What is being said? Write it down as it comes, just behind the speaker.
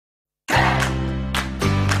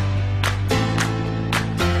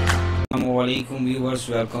अस्सलामुअलैकुम viewers,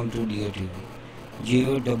 welcome to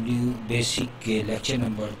GOW basic के lecture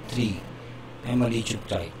number 3 Emily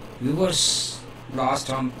Chughtai. Viewers, last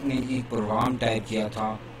हमने एक प्रोग्राम टाइप किया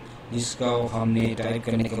था जिसका हमने टाइप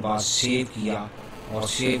करने के बाद सेव किया और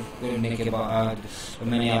सेव करने के बाद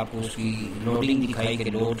मैंने आपको उसकी लोडिंग दिखाई कि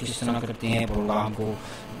लोड किस तरह करते हैं प्रोग्राम को।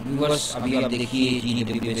 व्यूअर्स, अभी आप देखिए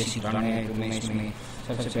GOW बेसिक रन है, तो मैं इसमें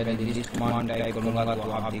सबसे पहले डिलीट कमांड टाइप करूंगा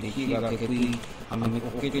तो आप देखिएगा कि कोई हमें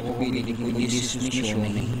ओके लेकिन कोई लिस्ट शो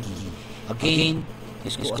नहीं की। अगेन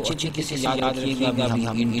इसको अच्छी तरीके से याद रखिएगा। अभी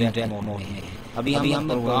हम इंटरैक्ट मोड में हैं। अभी हम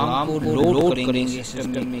प्रोग्राम को लोड करेंगे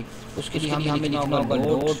सिस्टम में। उसके लिए हमें लिखना होगा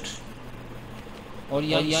लोड, और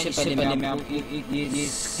इससे पहले मैं आपको ये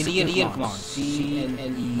क्लियर कमांड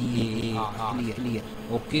क्लियर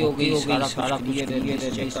ओके सारा क्लियर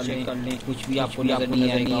कर लें। कुछ भी आपको नजर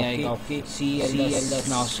नहीं आएगा। ओके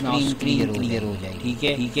स्क्रीन क्लियर हो जाएगी। ठीक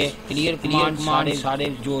है क्लियर कमांड सारे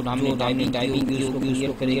जो हमने टाइपिंग की उसको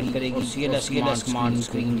क्लियर करेगी। CLS कमांड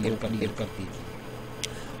स्क्रीन क्लियर करती है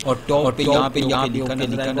और टॉप पे यहाँ पे लिखा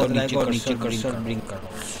नजर आएगा और नीचे कर्सर ब्रिंग कर रहा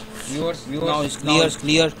हूँ। Viewers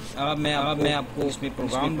clear. अब मैं आपको इसमें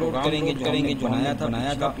प्रोग्राम लोड करेंगे जो बनाया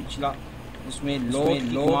था पिछला। इसमें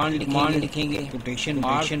लोड कमांड लिखेंगे, कोटेशन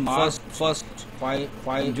मार्क फर्स्ट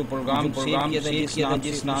फाइल जो प्रोग्राम किया था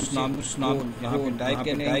जिस नाम यहाँ पे टाइप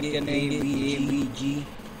करेंगे AVG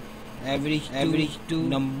एवरेज टू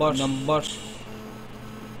नंबर्स।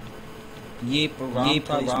 ये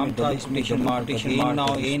प्रोग्राम था इसमें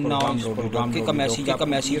प्रोग्राम का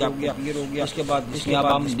मैसेज आ गया। उसके बाद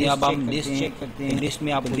अब हम लिस्ट चेक करते हैं। लिस्ट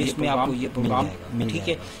में आपको ये प्रोग्राम ठीक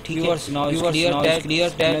है क्लियर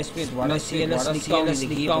टैब मैं CLS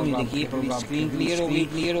लिखता हूं। देखिए प्रोग्राम स्क्रीन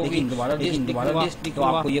क्लियर हो गई। दोबारा लिस्ट तो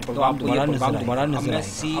आपको ये प्रोग्राम दोबारा नजर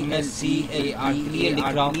आएगा। मैं क्लियर लिख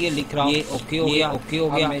रहा हूं। ये ओके हो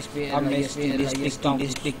गया। अब मैं इस पे लिस्ट लिखता हूं।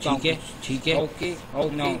 ठीक है okay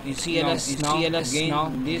now CLS now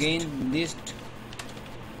again list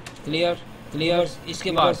clear।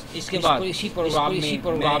 इसके बाद इसी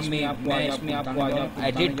प्रोग्राम में आपको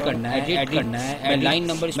एडिट करना है। लाइन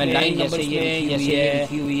नंबर जैसे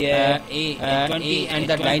लिखी हुई है 20 एंड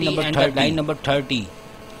द लाइन नंबर 30।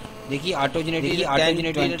 देखिए auto generator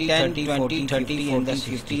 10 20 30 and the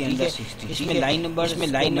 60 and the 60। इसमें लाइन नंबर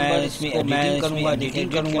इसमें एडिटिंग करूंगा।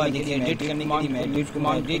 देखिए एडिट करने के लिए मैं एडिट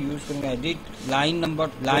कमांड यूज करूंगा। Edit line number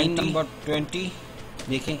 20।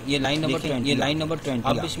 देखें ये लाइन नंबर 20।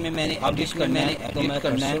 अब इसमें मैंने एडिट करना है तो मैं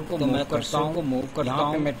करता हूं मूव करता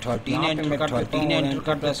हूं। मैं 13 एंटर करता हूं और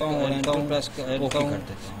एंटर प्रेस कर देता हूं।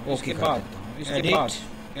 उसके बाद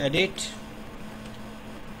एडिट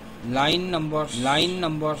लाइन नंबर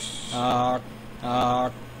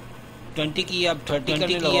 20 की अब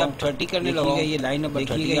 30 करने लगेगा। ये लाइन नंबर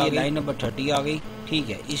 30 आ गई। ठीक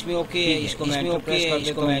है, इसमें ओके है। इसको मैं एंटर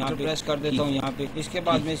प्रेस कर देता हूँ यहाँ पे। इसके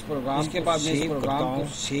बाद मैं इस प्रोग्राम को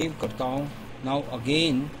सेव करता हूँ। नाउ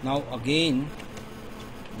अगेन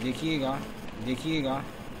देखिएगा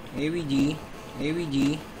AVG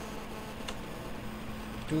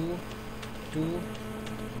two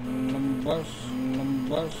numbers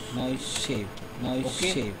nice save. मैं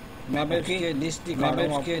इसके लिस्ट दिखा रहा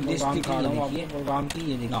हूँ आपको प्रोग्राम की।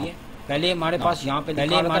 ये देखिए पहले हमारे पास यहाँ पे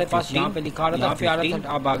लिखा रहा था प्यारा था।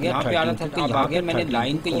 अब आ गया मैंने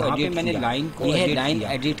लाइन को यहाँ पे लाइन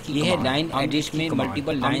एडिट की। ये है लाइन एडिट में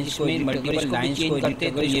मल्टीपल लाइंस को चेंज करते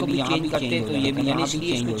तो ये भी यहाँ भी करते तो ये भी यहाँ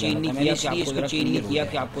इसलिए इसको चेंज नहीं किया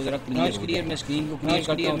कि आपको जरा क्लियर। मैं स्क्रीन को क्लियर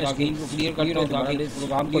करता हूँ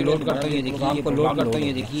प्रोग्राम को लोड करता हूँ। ये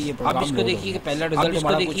देखिए आप इसको देखिए पहला रिजल्ट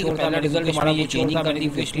हमारा ये चेंजिंग कर दी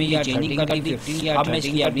थी। इसमें ये चेंजिंग कर दी थी। अब मैं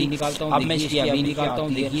इसकी अभी निकालता हूँ।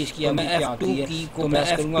 देखिए इसकी मैं F2 की को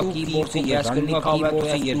प्रेस करूंगा कीबोर्ड से। ये रन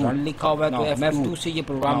लिखा हुआ है तो F2 से ये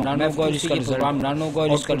प्रोग्राम रन होगा और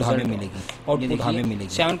इसका रिजल्ट हमें मिलेगी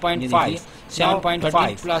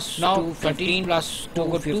 7.5 प्लस 13 प्लस 2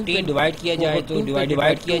 को 15 डिवाइड किया जाए तो डिवाइडेड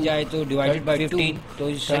बाय 15 तो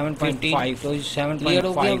 7.5 तो 7.5 क्लियर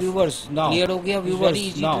हो गया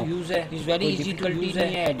व्यूअर्स। नाउ यूज है, is very easy to use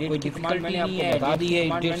है। एडिट कमांड मैंने आपको बता दी है।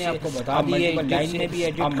 लाइन में भी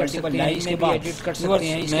एडिट कर सकते हैं। इसके बाद एडिट कर सकते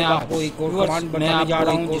हैं। मैं आपको एक और कमांड बताने जा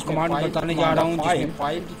रहा हूं जिसमें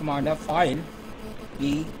फाइल की कमांड है फाइल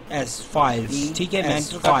फाइल्स। ठीक है, मैं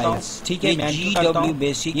फाइल्स। ठीक है, GW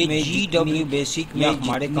बेसिक में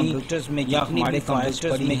हमारे कंप्यूटर्स में या हमारे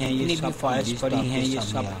कंप्यूटर्स में हैं ये सब फाइल्स पड़ी हैं। ये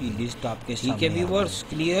सब की लिस्ट आपके सामने। ठीक है व्यूअर्स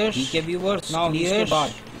क्लियर।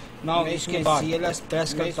 नाउ इसके बाद CLS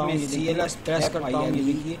प्रेस करता हूं। ये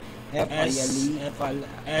देखिए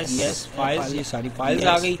FILES फाइल्स, ये सारी फाइल्स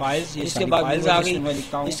आ गई। इसके बाद इसमें मैं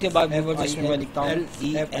लिखता हूँ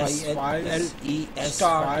LES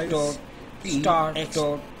start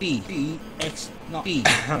t x t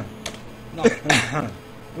no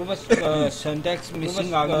वो बस सिंटैक्स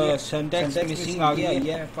मिसिंग आ गया, सिंटैक्स मिसिंग आ गया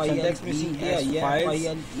है, सिंटैक्स मिसिंग किया है,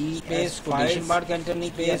 file space quotation mark enter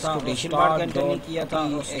नहीं किया था, कोटेशन मार्क एंटर नहीं किया था,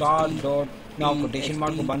 star dot now quotation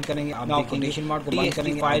mark को बंद करेंगे, आप नाउ कोटेशन मार्क को बंद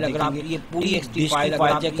करेंगे। फाइल अगर आप ये पूरी एक्सटी फाइल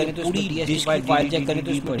अगर आप चेक करें तो पूरी डीएसटी फाइल चेक करें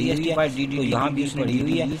तो इसमें डीएसटी फाइल डी तो यहां भी उसने डी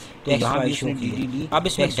हुई है, तो यहां भी शो की। अब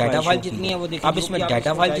इसमें डाटा फाइल जितनी है वो देखिए, अब इसमें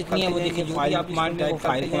डाटा फाइल जितनी है वो देखिए, जो भी आप कमांड में वो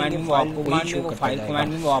फाइल कमांड में वो आपको वही शो फाइल कमांड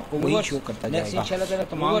में वो आपको वही शो करता जाएगा। नेक्स्ट इंशाल्लाह ताला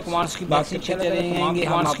तमाम कमांड्स की बात करते रहेंगे,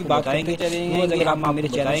 हम आपकी बात करेंगे चलेंगे। अगर आप मेरे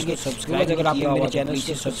चैनल को सब्सक्राइब, अगर आपने मेरे चैनल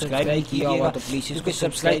को सब्सक्राइब नहीं किया हुआ तो प्लीज इसको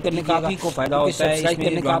सब्सक्राइब करने का आपको फायदा होता है, सब्सक्राइब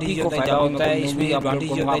करने का आपको फायदा होता है। इसमें आप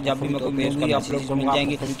जब भी मैं कोई मेल भी आप लोग को मिल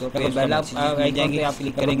जाएंगे, तो बेल आ जाएंगे, आप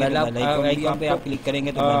क्लिक करेंगे, बेल आइकन पे आप क्लिक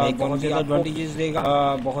करेंगे तो बेल आइकन बहुत ज्यादा एडवांटेजेस देगा,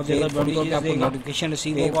 बहुत ज्यादा एडवांटेजेस देगा, नोटिफिकेशन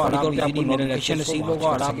रिसीव होगा और आप इजीली मेरे लेक्चर्स रिसीव होगा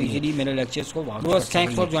और आप इजीली मेरे लेक्चर्स को वॉच कर सकेंगे।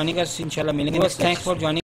 थैंक्स फॉर ज्वाइनिंग अस, इंशाल्लाह मिलेंगे। Thanks for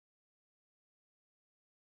joining.